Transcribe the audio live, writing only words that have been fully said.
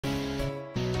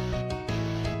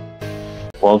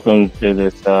Welcome to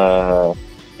this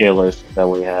tier list that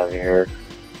we have here.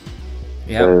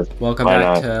 Yep.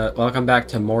 Why Welcome back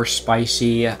to more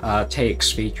spicy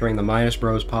takes featuring the Minus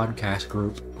Bros podcast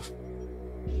group.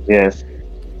 Yes.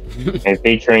 And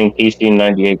featuring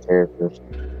PC98 characters.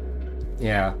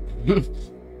 Yeah.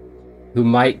 Who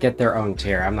might get their own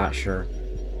tier, I'm not sure.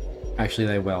 Actually,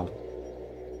 they will.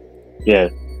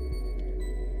 Yes.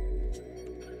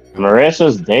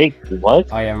 Marissa's Day. What?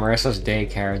 Oh yeah, Marissa's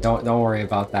daycare. Don't worry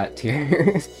about that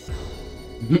tier.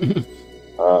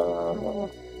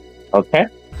 Okay.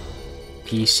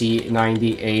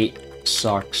 PC98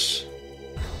 sucks.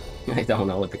 I don't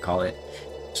know what to call it.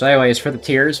 So anyways, for the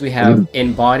tiers, we have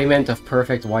Embodiment of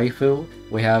Perfect Waifu,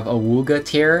 we have Awuga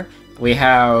tier, we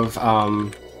have, I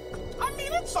mean,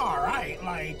 it's alright,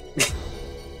 like...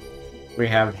 we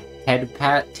have Head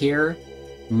Pat tier,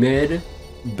 Mid,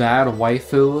 Bad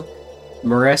Waifu,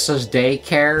 Marissa's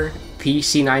Daycare,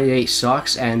 PC98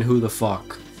 sucks, and Who the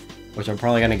Fuck, which I'm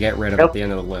probably gonna get rid of at the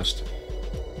end of the list.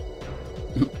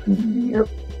 Yep.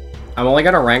 I'm only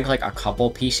gonna rank like a couple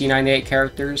PC98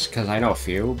 characters, because I know a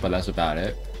few, but that's about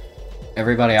it.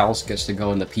 Everybody else gets to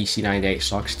go in the PC98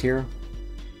 sucks tier.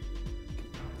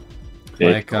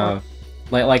 Like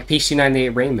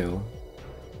PC98 Reimu.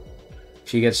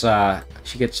 She gets, I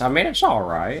mean, it's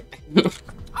alright.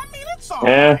 I mean, it's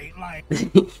alright, like...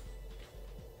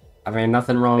 I mean,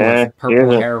 nothing wrong with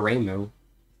purple hair Reimu.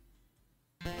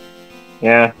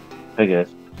 Yeah, I guess.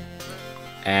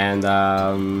 And,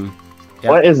 yep.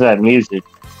 What is that music?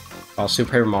 Well,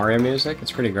 Super Mario music,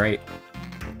 it's pretty great.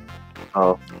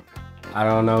 Oh. I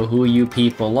don't know who you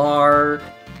people are,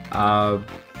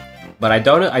 but I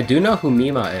do know who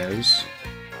Mima is.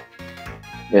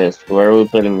 Yes, where are we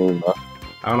putting Mima?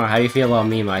 I don't know, how do you feel about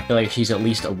Mima? I feel like she's at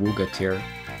least a Wooga tier.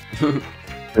 To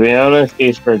be honest,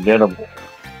 she's forgettable.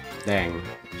 Dang.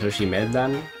 So she mid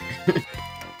then?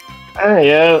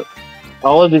 Yeah.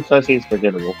 All of because she's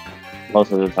forgettable.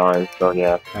 Most of the time, so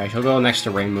yeah. Alright, she'll go next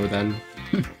to Reimu then.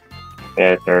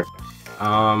 Yeah, sure.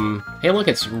 Hey look,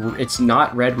 it's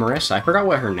not Red Marissa. I forgot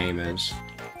what her name is.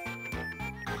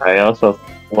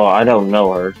 Well, I don't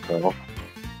know her, so...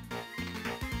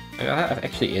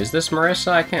 Actually, is this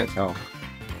Marissa? I can't tell.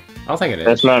 I don't think it is.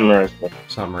 That's not Marissa.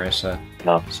 It's not Marissa.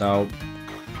 No. So,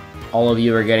 all of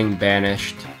you are getting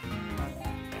banished.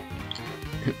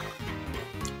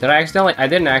 I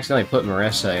didn't accidentally put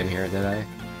Marissa in here, did I?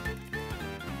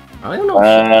 I don't know.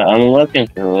 I'm looking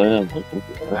through it.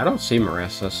 I don't see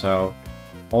Marissa, so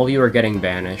all of you are getting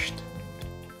banished,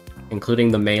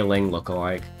 including the Mei Ling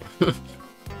lookalike.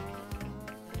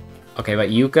 Okay, but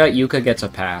Yuka gets a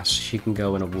pass. She can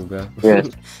go in a Wooga. Yes.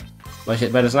 but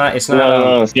it's not.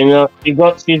 No,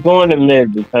 she's going to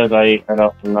mid because I'm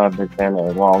not a big fan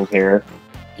of long hair.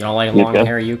 You don't like long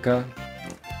hair, Yuka?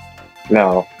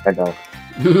 No, I don't.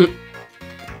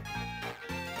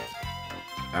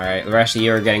 Alright, the rest of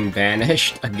you are getting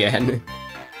banished again.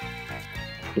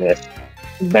 Yes.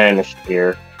 Banished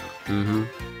here.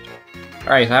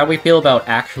 Alright, so how do we feel about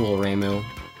actual Reimu?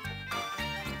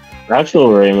 Actual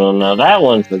Reimu, now that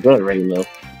one's the good Reimu.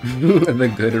 The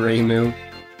good Reimu.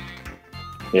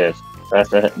 Yes,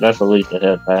 that's at least a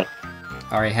head pat.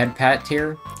 Alright, head pat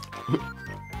tier?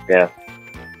 Yeah.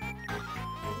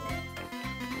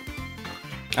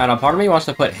 I don't know, part of me wants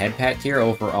to put head pat tier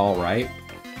over alright.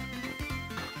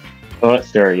 Oh,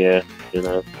 sure, yeah, you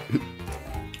know.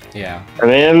 Yeah. I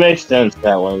mean, it makes sense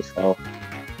that way, so.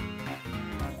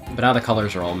 But now the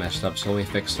colors are all messed up, so we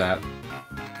fix that.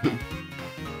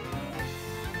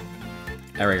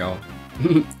 There we go.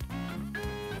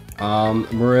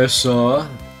 Marissa.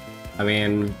 I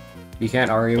mean, you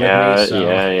can't argue with me, so...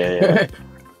 Yeah.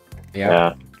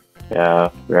 Yeah. Yeah,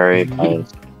 very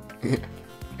nice.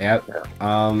 Yep.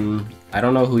 I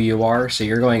don't know who you are, so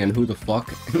you're going in Who the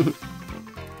Fuck?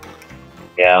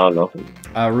 Yeah, I don't know.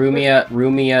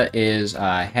 Rumia is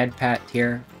head pat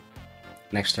tier,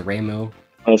 next to Reimu.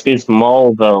 Oh, she's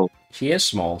small though. She is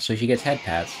small, so she gets head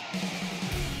pats.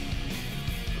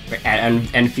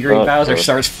 And Fury Bowser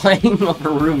starts playing over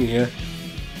Rumia.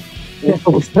 Yeah.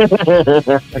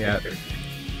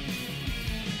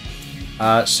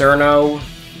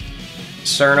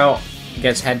 Cerno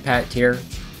gets head pat tier.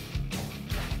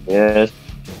 Yes.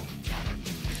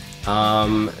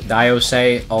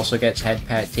 Diose also gets head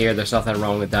pat tier. There's nothing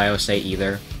wrong with Diose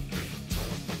either.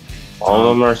 All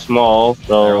of them are small,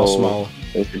 so they're all small.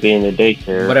 They should be in the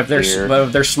daycare. But if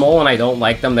they're small and I don't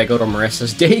like them, they go to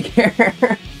Marissa's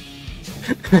daycare.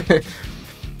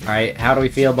 Alright, how do we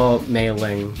feel about Mei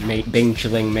Ling? Bing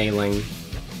Chilling Mei Ling.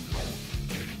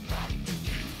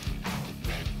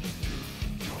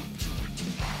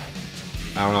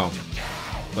 I don't know.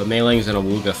 But Mei Ling's in a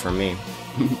Wooga for me.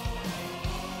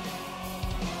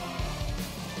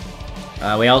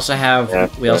 We also have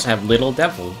Little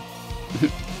Devil.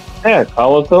 Yeah,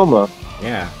 Kawakuma.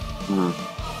 Yeah.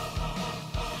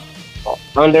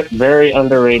 Very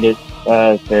underrated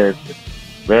character.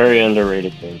 Very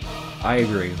underrated thing. I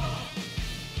agree.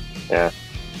 Yeah.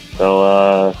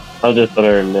 So I'll just put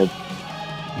her in mid.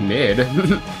 Mid?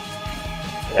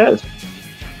 Yes.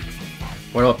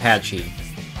 What about Patchy?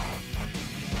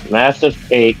 Massive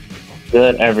cake.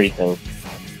 Good everything.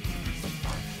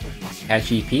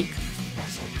 Patchy Peak?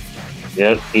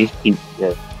 Yep, he's peak.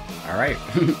 Yes. Alright.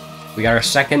 We got our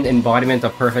second embodiment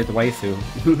of perfect waifu.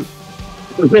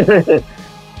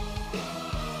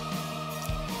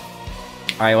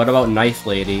 Alright, what about Knife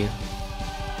Lady?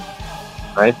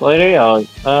 Knife Lady?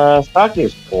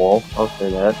 Saki's cool. I'll say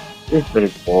that. She's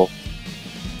pretty cool.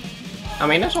 I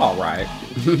mean, that's alright.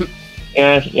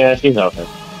 Yeah, she's okay.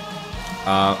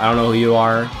 I don't know who you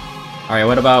are. Alright,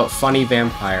 what about Funny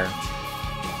Vampire?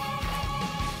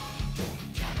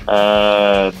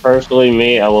 Personally,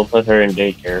 me, I will put her in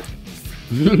daycare.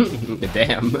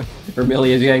 Damn.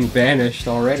 Vermilia's getting banished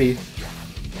already.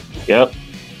 Yep.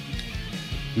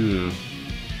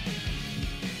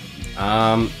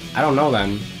 I don't know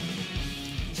then.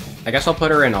 I guess I'll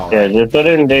put her in alright. Yeah, just put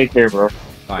her in daycare, bro.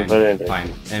 Fine, Put her in daycare.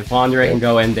 fine. And Fondra can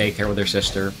go in daycare with her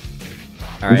sister.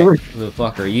 Alright, who the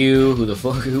fuck are you? Who the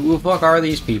fuck are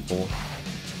these people?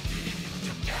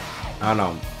 I don't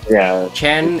know. Yeah.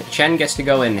 Chen gets to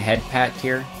go in head pat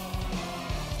tier.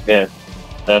 Yeah,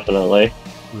 definitely.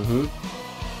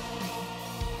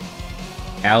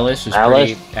 Alice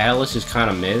is kind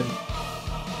of mid.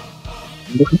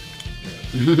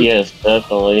 Yes,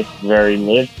 definitely. Very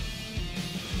mid.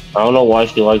 I don't know why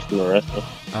she likes Marissa.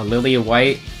 Lily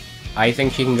White, I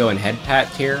think she can go in head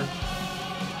pat tier.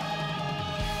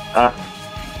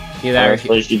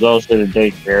 Honestly, she goes to the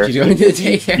daycare. She's going to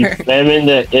the daycare. I'm in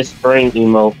the spring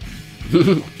emote.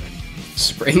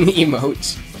 Spring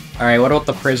emotes. Alright, what about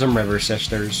the Prism River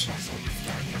sisters?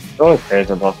 No one cares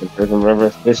about the Prism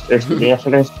River sisters, to be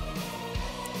honest.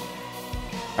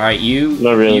 Alright, you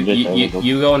go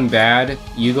in bad,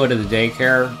 you go to the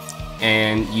daycare,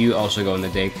 and you also go in the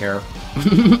daycare.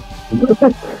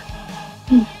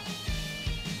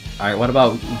 Alright, what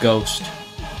about Ghost?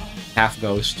 Half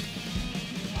Ghost.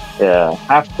 Yeah,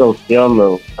 half Ghost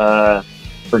Yomu.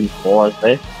 Pretty cool, I'd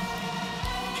say.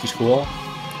 She's cool?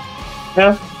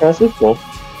 Yeah, she's cool.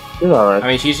 She's alright. I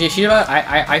mean, she's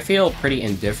I feel pretty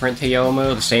indifferent to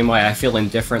Yomu, the same way I feel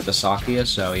indifferent to Sakia,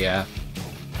 so yeah.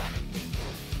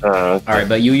 Okay. Alright,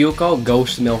 but Yuyuko,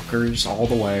 Ghost Milkers, all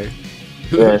the way.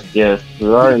 Yes, we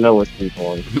already know what she's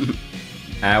going.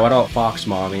 What about Fox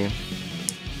Mommy?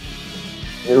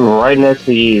 Right next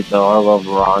to you, though, I love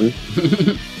Ron.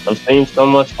 I'm seeing so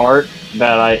much art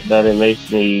that it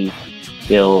makes me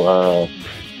feel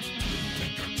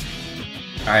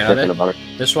Alright, about it.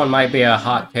 this one might be a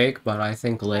hot take, but I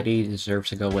think Letty deserves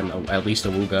to go win at least a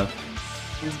Wooga.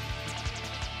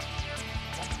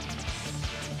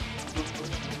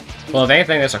 Well, if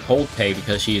anything, that's a cold take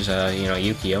because she's,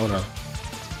 Yuki Ono.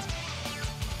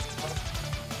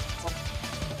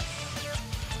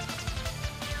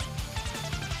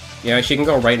 Yeah, she can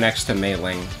go right next to Mei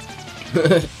Ling.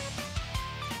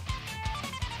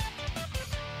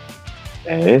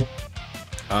 Hey.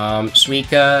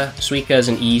 Suika is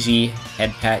an easy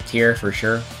head pat tier for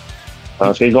sure.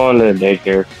 Oh, she's going to the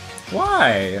daycare.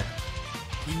 Why?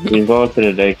 She's going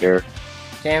to the daycare.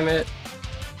 Damn it.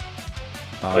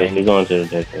 Oh, yeah, she's going to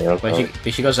the daycare.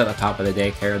 But she goes at the top of the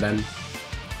daycare then.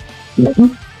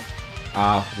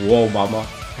 Whoa, mama.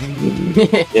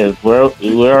 Yeah,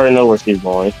 we already know where she's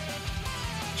going.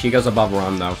 She goes above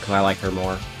Ron though, because I like her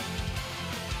more.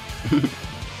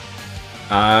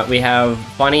 We have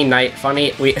I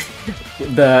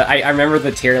remember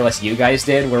the tier list you guys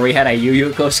did where we had a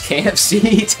Yuyuko's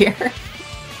KFC tier.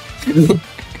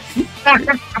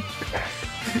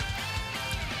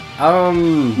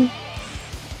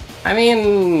 I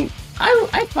mean,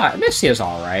 I thought Misty is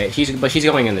alright. But she's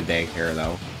going in the daycare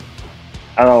though.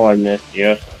 I don't like Misty.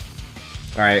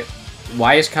 Alright,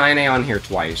 why is Kaine on here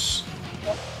twice?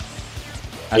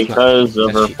 Because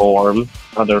of her form,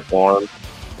 other form.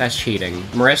 That's cheating.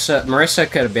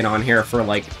 Marissa could have been on here for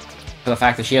the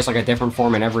fact that she has a different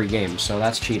form in every game, so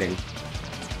that's cheating.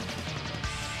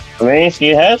 I mean,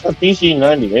 she has a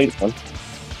PC-98 one.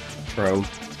 True.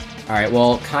 Alright,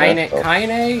 well, Kaine,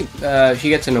 she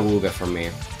gets an Awuga from me.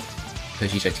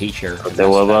 Because she's a teacher. Okay,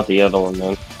 what about the other one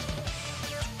then?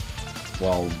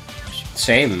 Well,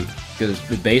 same. Because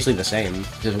it's basically the same.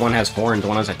 Because one has horns,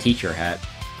 one has a teacher hat.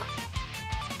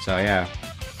 So, yeah.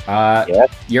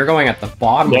 You're going at the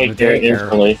bottom of the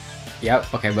daycare.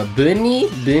 Yep. Okay, but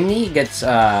Bunny gets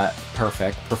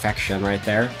perfection right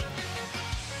there.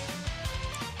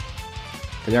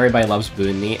 Because everybody loves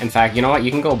Bunny. In fact, you know what?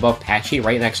 You can go above Patchy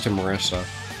right next to Marissa.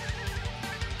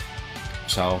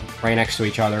 So, right next to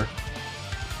each other.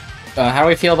 How do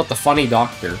we feel about the funny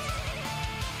doctor?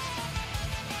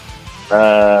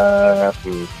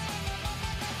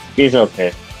 She's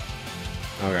okay.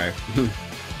 Okay.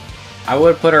 I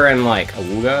would put her in, like,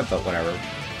 Awuga, but whatever.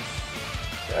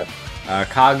 Yeah.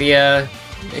 Kaguya,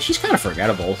 she's kind of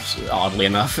forgettable, oddly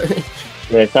enough.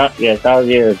 Kaguya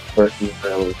is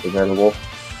fairly forgettable.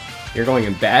 You're going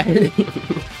in bed.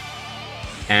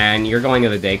 And you're going to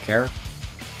the daycare.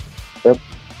 Yep.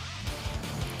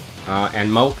 And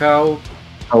Moko.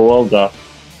 Awoga.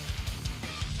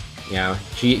 Yeah,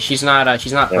 she's not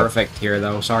perfect here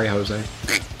though. Sorry, Jose.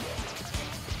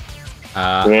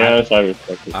 Yeah, I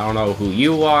respect it. I don't know who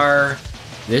you are.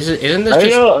 Isn't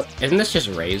this just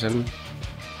Raisin?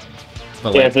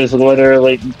 But Yes, it's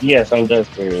literally I'm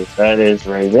just curious. That is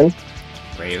Raisin.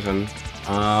 Raisin.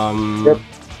 Yep.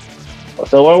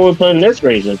 So what would we put in this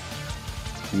Raisin?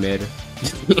 Mid.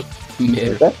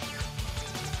 Mid. Okay.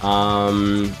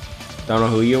 Don't know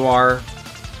who you are.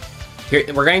 Here,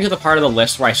 we're getting to the part of the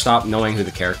list where I stop knowing who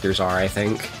the characters are, I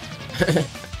think.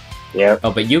 Yeah.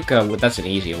 Oh, but Yuka, that's an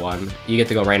easy one. You get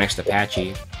to go right next to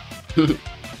Patchy.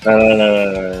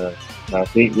 No.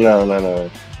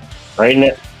 Right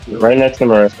next to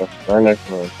Marissa. Right next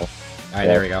to Marissa. Alright,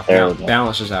 there we go. Now,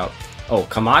 balances out. Oh,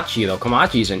 Kamachi, though.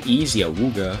 Kamachi's an easy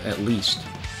Awuga, at least.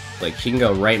 Like, she can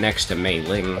go right next to Mei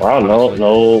Ling. Wow,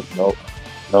 no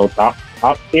top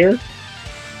tier?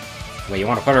 Wait, you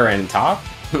want to put her in top?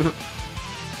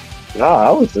 No,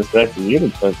 I was expecting you to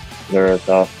put her at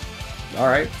top.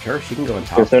 Alright, sure, she can go in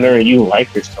top. Considering you like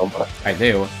her so much. I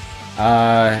do.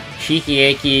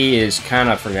 Shikieki is kind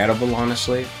of forgettable,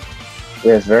 honestly.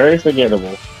 Yeah, it's very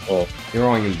forgettable. Oh. You're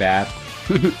going in bad.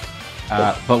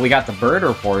 But we got the bird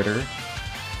reporter.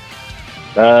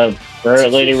 Bird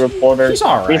lady reporter. She's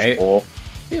alright. She's cool.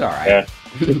 She's alright. Yeah.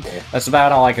 That's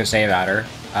about all I can say about her.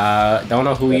 Don't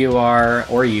know who you are,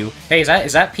 or you. Hey, is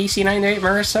that PC98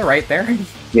 Marissa right there?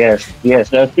 Yes, that's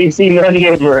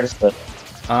PC98 Marissa.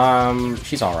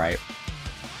 She's alright.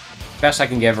 Best I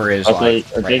can give her is I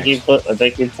think you put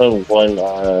one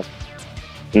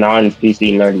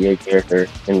non-PC98 character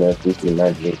in the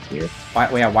PC98 tier.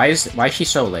 Why is she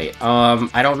so late?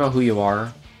 I don't know who you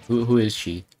are. Who is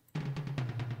she?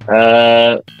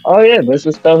 Oh yeah, this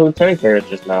is Touhou 10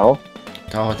 characters now.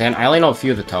 Touhou 10? I only know a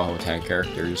few of the Touhou 10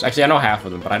 characters. Actually, I know half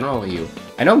of them, but I don't know you.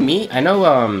 I know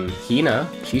Hina.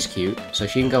 She's cute, so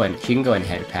she can go in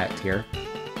head pat tier.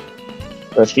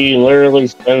 So she literally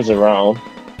spins around.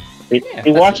 He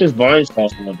watches Vine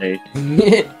stuff all day.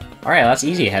 Alright, that's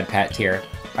easy head pat tier.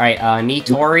 Alright,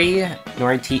 Nitori.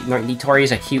 Nitori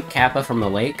is a cute Kappa from the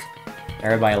lake.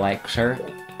 Everybody likes her.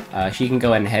 She can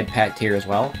go in head pat tier as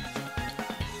well.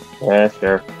 Yeah,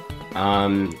 sure.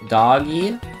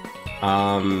 Doggy.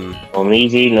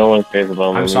 Momiji, no one cares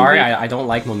about Momiji. I'm sorry, I don't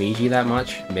like Momiji that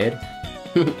much. Mid.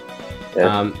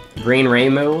 Yeah. Green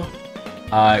Reimu.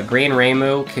 Green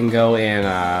Reimu can go in,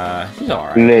 she's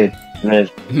alright. Mid.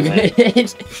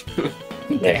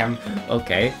 Damn,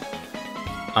 okay.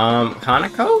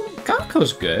 Hanako?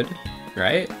 Hanako's good,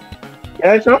 right?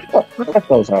 Yeah,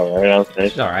 Hanako's alright, I'll say.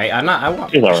 She's alright.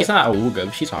 She's not Awuga,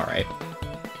 but she's alright.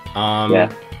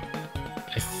 Yeah.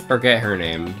 I forget her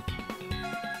name.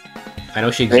 I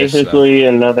know she exists, basically though.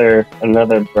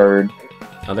 another bird.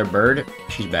 Another bird?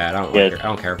 She's bad. I don't like her. I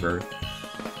don't care for her.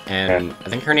 And I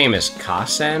think her name is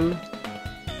Kasen.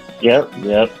 Yep.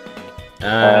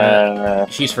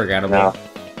 She's forgettable. No.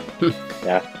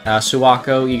 Yeah.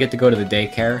 Suwako, you get to go to the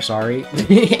daycare. Sorry.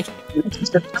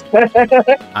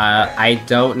 I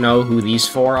don't know who these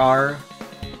four are.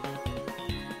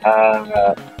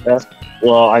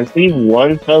 Well, I see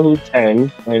one Touhou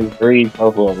 10 and 3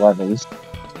 Touhou 11s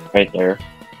right there.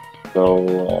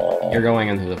 So, You're going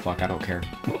in who the fuck, I don't care.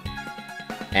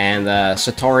 And,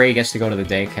 Satori gets to go to the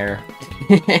daycare.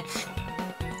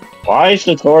 Why is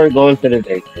Satori going to the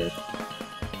daycare?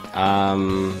 I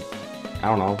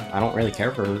don't know. I don't really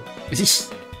care for her.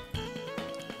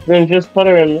 Then just put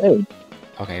her in mid.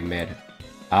 Okay, mid.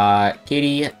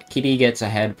 Kitty gets a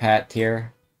head pat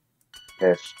tier.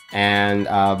 Yes. And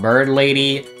Bird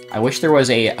Lady, I wish there was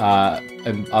a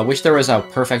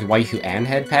perfect waifu and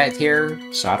head pat tier,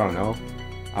 so I don't know.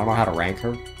 I don't know how to rank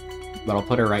her. But I'll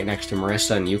put her right next to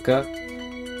Marissa and Yuka.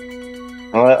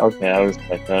 Oh, okay, I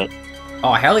respect that.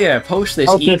 Oh hell yeah, post this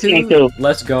Iku.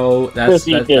 Let's go. That's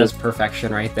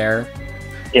perfection right there.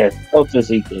 Yes, this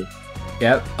Iku.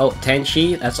 Yep. Oh,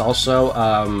 Tenchi, that's also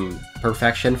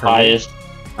perfection for highest. me.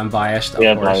 I'm biased, of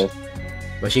Yeah, course. biased.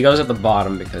 But she goes at the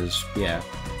bottom because, yeah.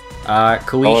 one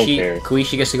Koichi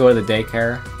cares. gets to go to the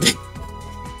daycare.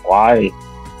 Why?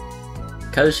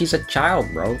 Because she's a child,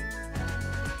 bro.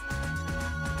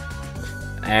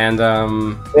 And,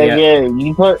 Yeah,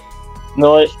 you put...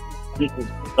 No,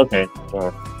 okay.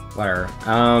 Whatever.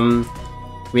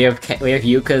 We have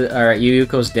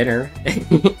Yuko's dinner.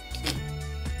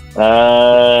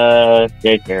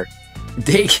 Daycare.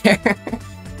 Daycare.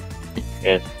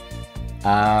 Yes.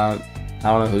 I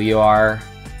don't know who you are.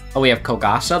 Oh, we have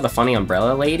Kogasa, the funny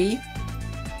umbrella lady.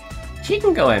 She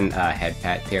can go in head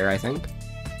pat tier, I think.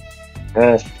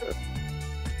 Sure.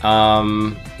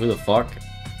 Who the fuck?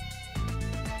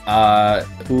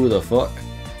 Who the fuck?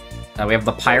 We have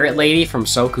the pirate lady from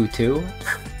Soku 2.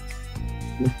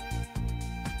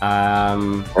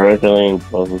 Originally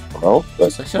was 12,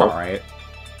 but She's alright.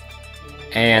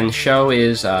 And Sho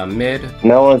is mid.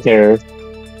 no one cares.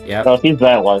 Yep. No, she's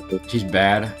bad waifu. She's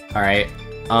bad. Alright.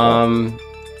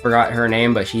 Forgot her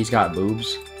name, but she's got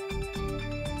boobs.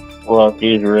 Well,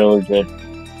 she's really good.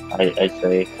 I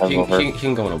say. She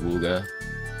can go in a Wooga.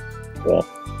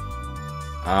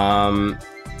 Yeah.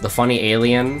 The funny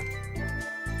alien.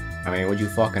 I mean, would you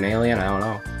fuck an alien? I don't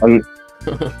know.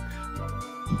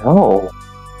 No.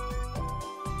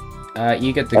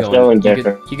 You get to That's go. no You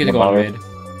indifferent get to go about mid.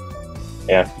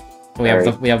 Yeah. We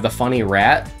have the funny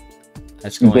rat.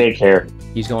 That's going. Daycare.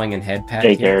 He's going in head pat.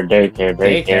 Daycare.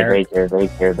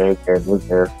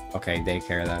 Okay,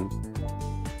 daycare then.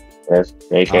 Yes,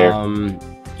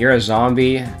 daycare. You're a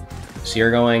zombie, so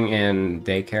you're going in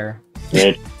daycare.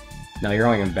 Mid. No, you're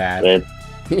going in bad. Mid.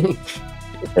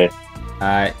 Okay.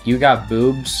 You got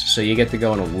boobs, so you get to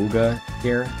go in a Wooga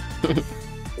here.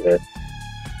 Good.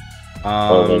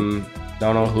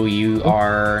 Don't know who you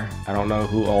are. I don't know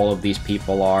who all of these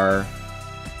people are.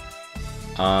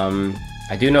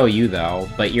 I do know you though,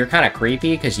 but you're kind of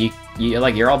creepy because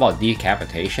you're all about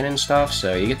decapitation and stuff,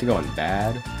 so you get to go in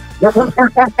bad.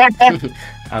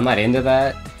 I'm not into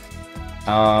that.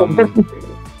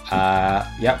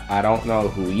 Yep, I don't know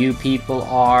who you people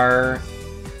are.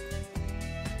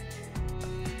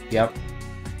 Yep.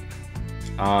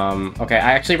 Okay,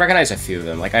 I actually recognize a few of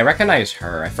them. Like, I recognize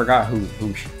her. I forgot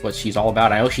what she's all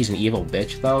about. I know she's an evil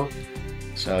bitch, though.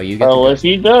 So you get what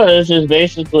she does is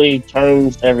basically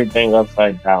turns everything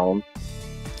upside down.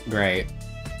 Great.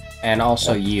 And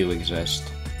also you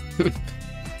exist.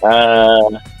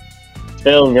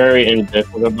 Still very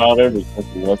indifferent about her because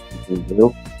of what she can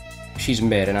do. She's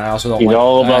mid, and I also don't She's like...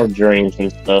 all about dreams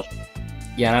and stuff.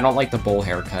 Yeah, and I don't like the bowl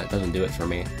haircut. It doesn't do it for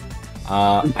me.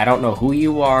 I don't know who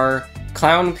you are.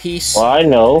 Clown Piece. Well, I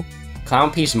know. Clown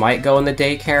Piece might go in the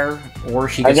daycare, or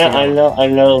she gets... I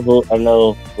know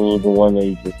who the one that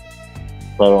you just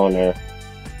put on there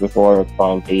before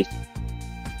Clown Piece.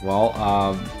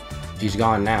 Well, she's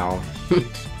gone now.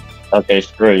 Okay,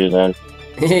 screw you then.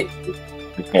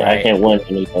 Right. I can't win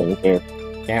anything here.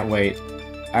 Can't wait.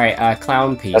 Alright,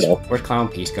 Clown Piece. Hello. Where's Clown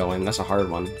Piece going? That's a hard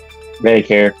one.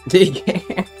 Daycare.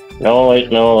 Daycare. No.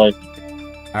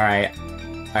 Alright.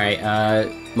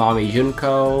 Mommy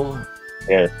Junko.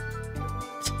 Yes.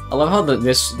 I love how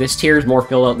this tier is more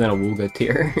filled out than a Wooga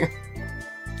tier.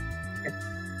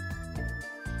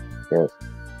 Yes.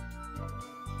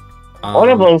 One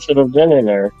of them should have been in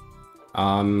there.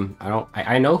 I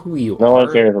know who you No are.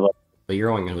 one cares about. But you're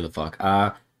going in who the fuck.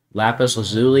 Lapis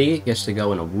Lazuli gets to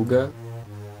go in a Wooga.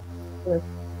 Yes.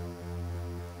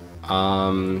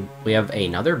 We have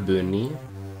another Bunny.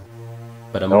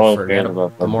 But a No more one cares forgettable.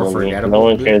 about A more Bunny. forgettable. No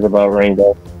one Bunny. cares about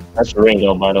Ringo. That's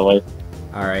Ringo, by the way.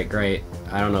 Alright, great.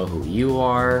 I don't know who you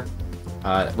are.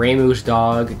 Raymu's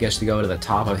dog gets to go to the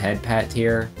top of head pat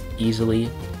tier easily.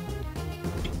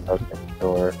 Okay,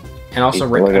 sure. And also,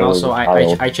 He's literally the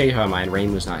child. I changed my mind.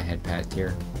 Raymu's not head pat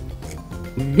tier.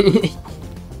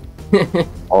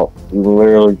 Oh, you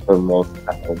literally put most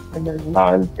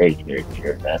non-daycare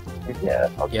here. Yeah.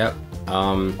 Okay. Yep.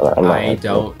 I'm I not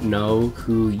don't know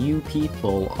who you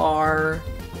people are.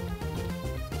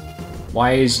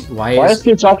 Why is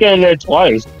you talking in there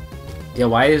twice? yeah,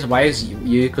 why is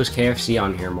Yuko's KFC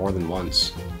on here more than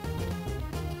once?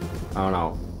 I don't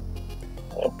know.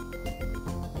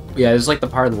 Yeah, this is like the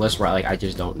part of the list where I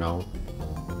just don't know.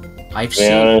 I've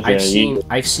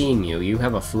seen you. You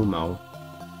have a Fumo.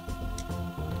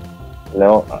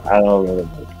 No, I don't really.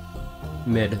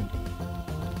 Mid.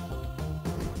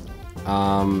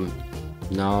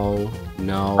 No.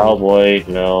 Cowboy,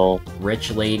 no.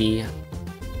 Rich lady.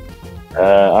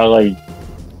 I like her.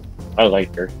 I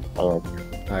like her.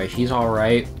 Alright, she's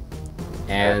alright.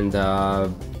 And,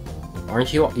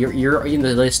 aren't you? You're in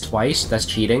the list twice. That's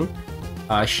cheating.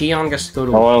 Shion gets to go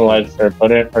to... No one likes her.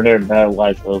 Put her in bad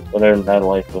waifu. Put her in bad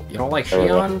waifu. You don't like There we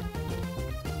go. Shion?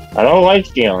 I don't like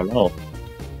Shion, no.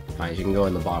 Fine, you can go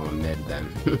in the bottom of mid then.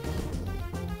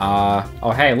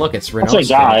 Oh hey, look, it's Renosuke. That's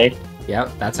a guy.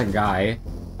 Yep, that's a guy.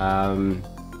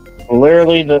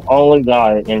 Literally the only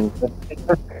guy in...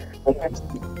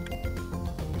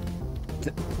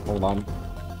 Hold on.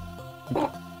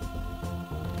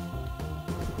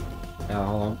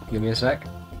 Hold on, give me a sec.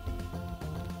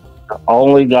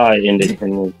 only guy in this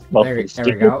thing. There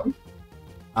we go.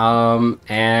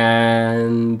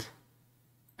 And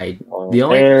I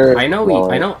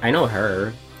know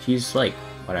her. She's like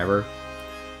whatever.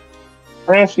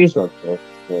 Yeah, she's okay.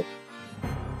 Yeah.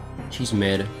 She's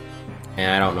mid,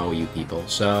 and I don't know you people,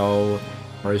 so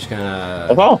we're just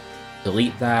gonna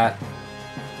delete that.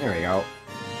 There we go.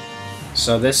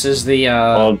 So this is the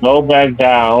Well, go back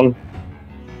down.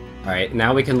 Alright,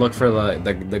 now we can look for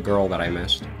the girl that I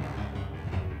missed.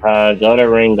 Go to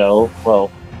Ringo.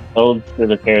 Well, go to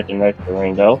the character next to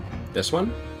Ringo. This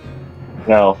one?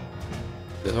 No.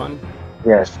 This one?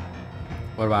 Yes.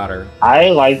 What about her? I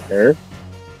like her.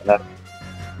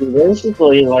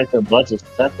 Basically, like a bunch of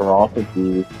Sephiroth, if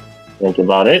you think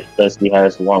about it, because he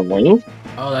has one wing.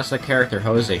 Oh, that's the character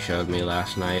Jose showed me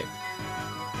last night.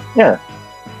 Yeah.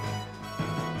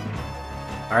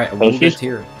 Alright, we'll get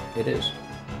here. It is.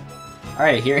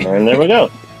 Alright, here. And there we go.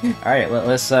 Alright,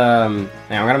 let's now I'm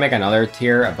gonna make another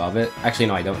tier above it. Actually,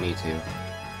 no, I don't need to.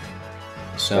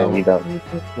 So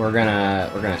we're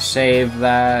gonna save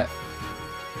that.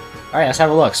 Alright, let's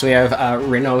have a look. So we have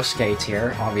Renosuke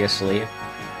tier, obviously.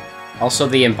 Also,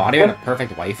 the embodiment of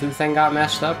perfect waifu thing got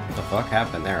messed up. What the fuck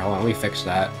happened there? Hold on, let me fix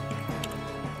that.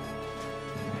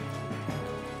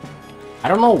 I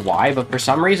don't know why, but for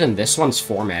some reason this one's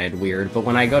formatted weird, but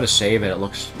when I go to save it, it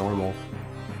looks normal.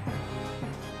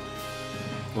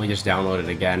 Let me just download it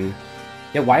again.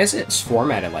 Yeah, why is it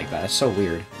formatted like that? It's so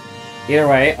weird. Either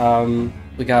way,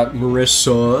 we got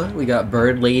Marissa, we got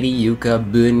Bird Lady, Yuka,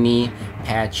 Bunny,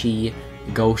 Patchy,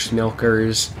 Ghost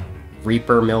Milkers,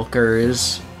 Reaper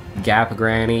Milkers, Gap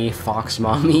Granny, Fox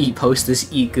Mommy, Postus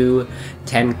Iku,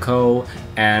 Tenko,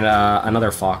 and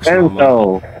another Fox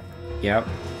Mama. Yep.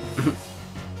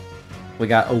 We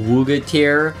got a Wooga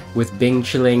tier with Bing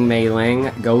Chiling Mei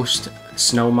Ling, Ghost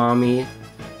Snow Mommy,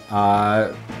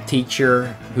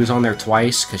 Teacher, who's on there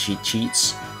twice because she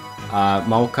cheats,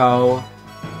 Moko,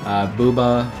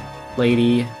 Booba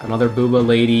Lady, another Booba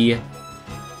Lady,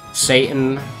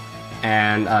 Satan,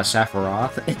 and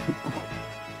Sephiroth.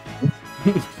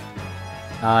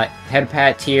 Head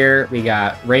pat tier, we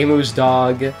got Reimu's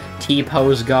dog,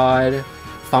 T-Pose God,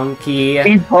 Funky,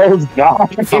 T-Pose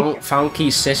God,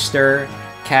 Funky Sister,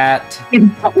 Cat,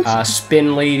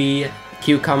 Spin Lady,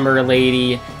 Cucumber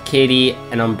Lady, Kitty,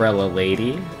 and Umbrella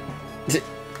Lady.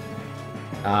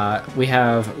 We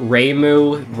have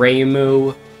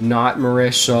Reimu, Not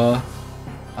Marissa,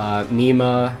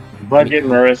 Mima, Budget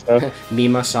Marissa,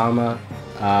 Mima-sama,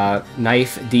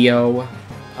 Knife Dio,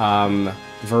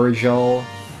 Virgil,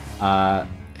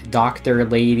 Doctor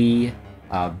Lady,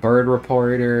 Bird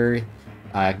Reporter,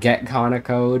 Get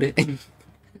Code,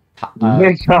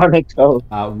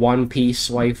 One Piece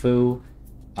Waifu,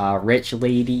 Rich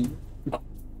Lady.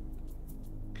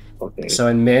 Okay. So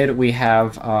in mid we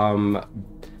have not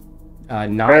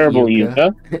Terrible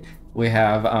Yuka. We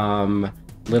have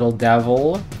Little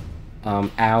Devil,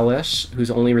 Alice,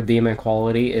 whose only redeeming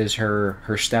quality is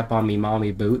her step on me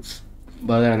mommy boots.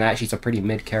 But other than that, she's a pretty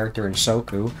mid character in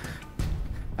Soku.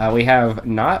 We have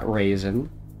not Raisin.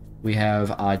 We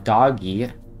have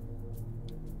Doggy.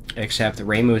 Except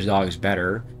Reimu's dog's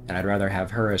better, and I'd rather have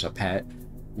her as a pet.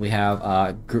 We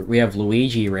have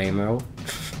Luigi Reimu.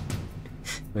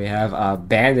 We have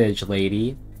Bandage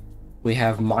Lady. We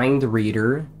have Mind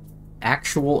Reader,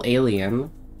 Actual Alien.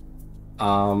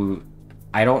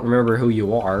 I don't remember who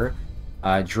you are.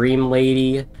 Dream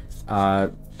Lady,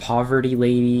 Poverty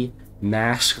Lady,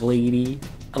 Mask Lady.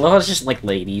 I love how it's just like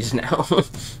ladies now.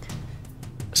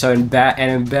 So in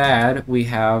bad we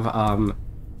have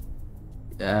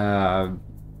you know,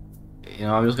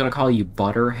 I'm just gonna call you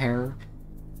Butterhair.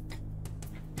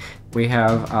 We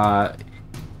have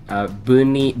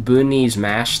Booney's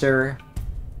Master,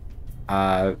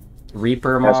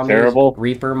 Reaper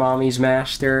Mommy's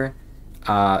Master,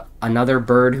 another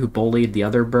bird who bullied the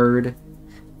other bird,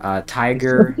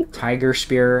 Tiger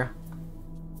Spear,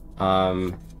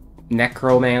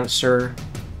 Necromancer,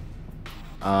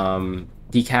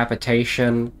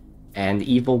 Decapitation, and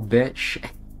Evil Bitch.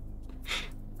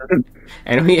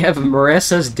 And we have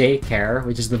Marissa's Daycare,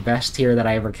 which is the best tier that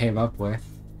I ever came up with.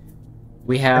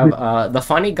 We have the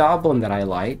Funny Goblin that I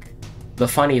like, the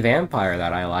Funny Vampire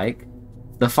that I like,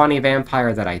 the funny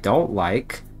vampire that I don't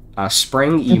like,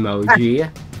 spring emoji,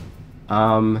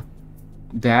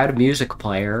 bad music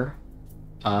player,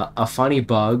 a funny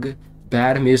bug,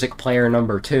 bad music player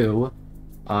number 2,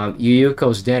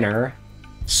 Yuyuko's dinner,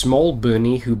 Small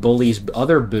Boonie who bullies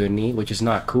other Boonie, which is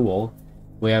not cool.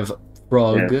 We have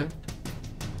Frog. Yeah.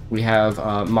 We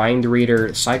have Mind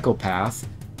Reader Psychopath,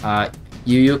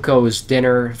 Yuyuko's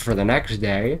dinner for the next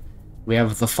day. We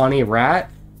have the funny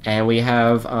rat, and we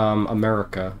have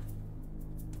America.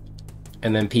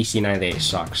 And then PC98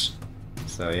 sucks.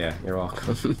 So yeah, you're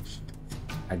welcome.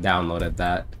 I downloaded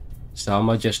that. So I'm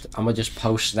gonna just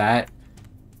post that.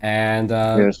 And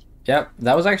yes. Yep,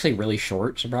 that was actually really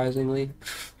short, surprisingly.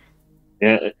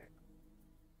 Yeah.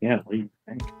 Yeah, what do you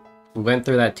think? We went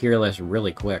through that tier list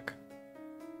really quick.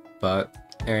 But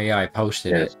there you go, I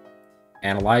posted it.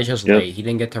 And Elijah's late. He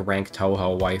didn't get to rank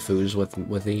Touhou Waifus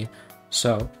with the...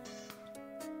 So,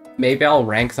 maybe I'll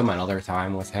rank them another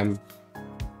time with him.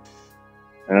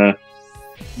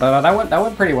 But that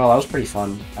went pretty well. That was pretty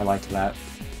fun. I liked that.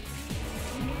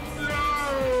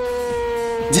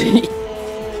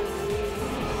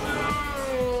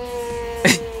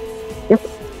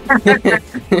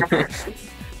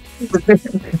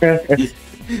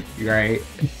 Right.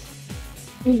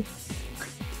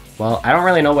 Well, I don't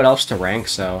really know what else to rank,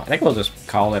 so I think we'll just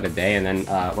call it a day, and then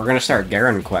we're gonna start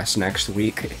Garen Quest next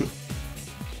week.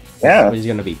 Yeah. He's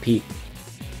gonna be Pete.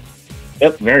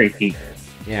 Yep, very Pete.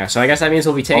 Yeah, so I guess that means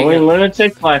we'll be taking... Only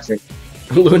Lunatic Classic.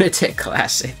 Lunatic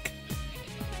Classic.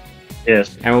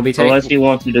 Yes. And we'll be taking... Unless you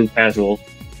want to do casual.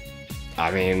 I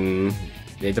mean,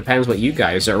 it depends what you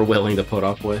guys are willing to put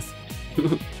up with.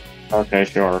 Okay,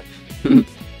 sure.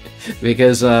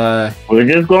 Because, we're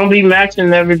just gonna be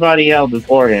maxing everybody out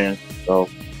beforehand, so...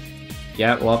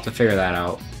 Yeah, we'll have to figure that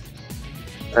out.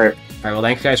 Alright. Alright, well,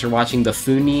 thanks guys for watching the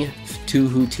Funi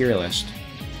Touhou tier list.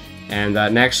 And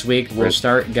next week, we'll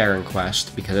start Garen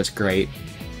Quest, because it's great.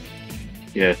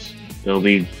 Yes, it'll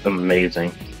be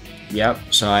amazing. Yep,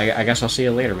 so I guess I'll see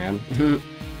you later, man.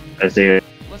 I see you.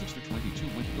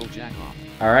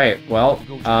 Alright, well,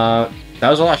 that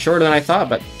was a lot shorter than I thought,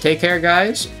 but take care,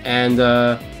 guys, and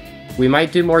we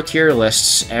might do more tier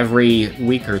lists every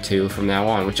week or two from now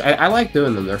on, which I like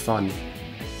doing them, they're fun.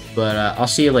 But I'll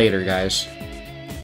see you later, guys.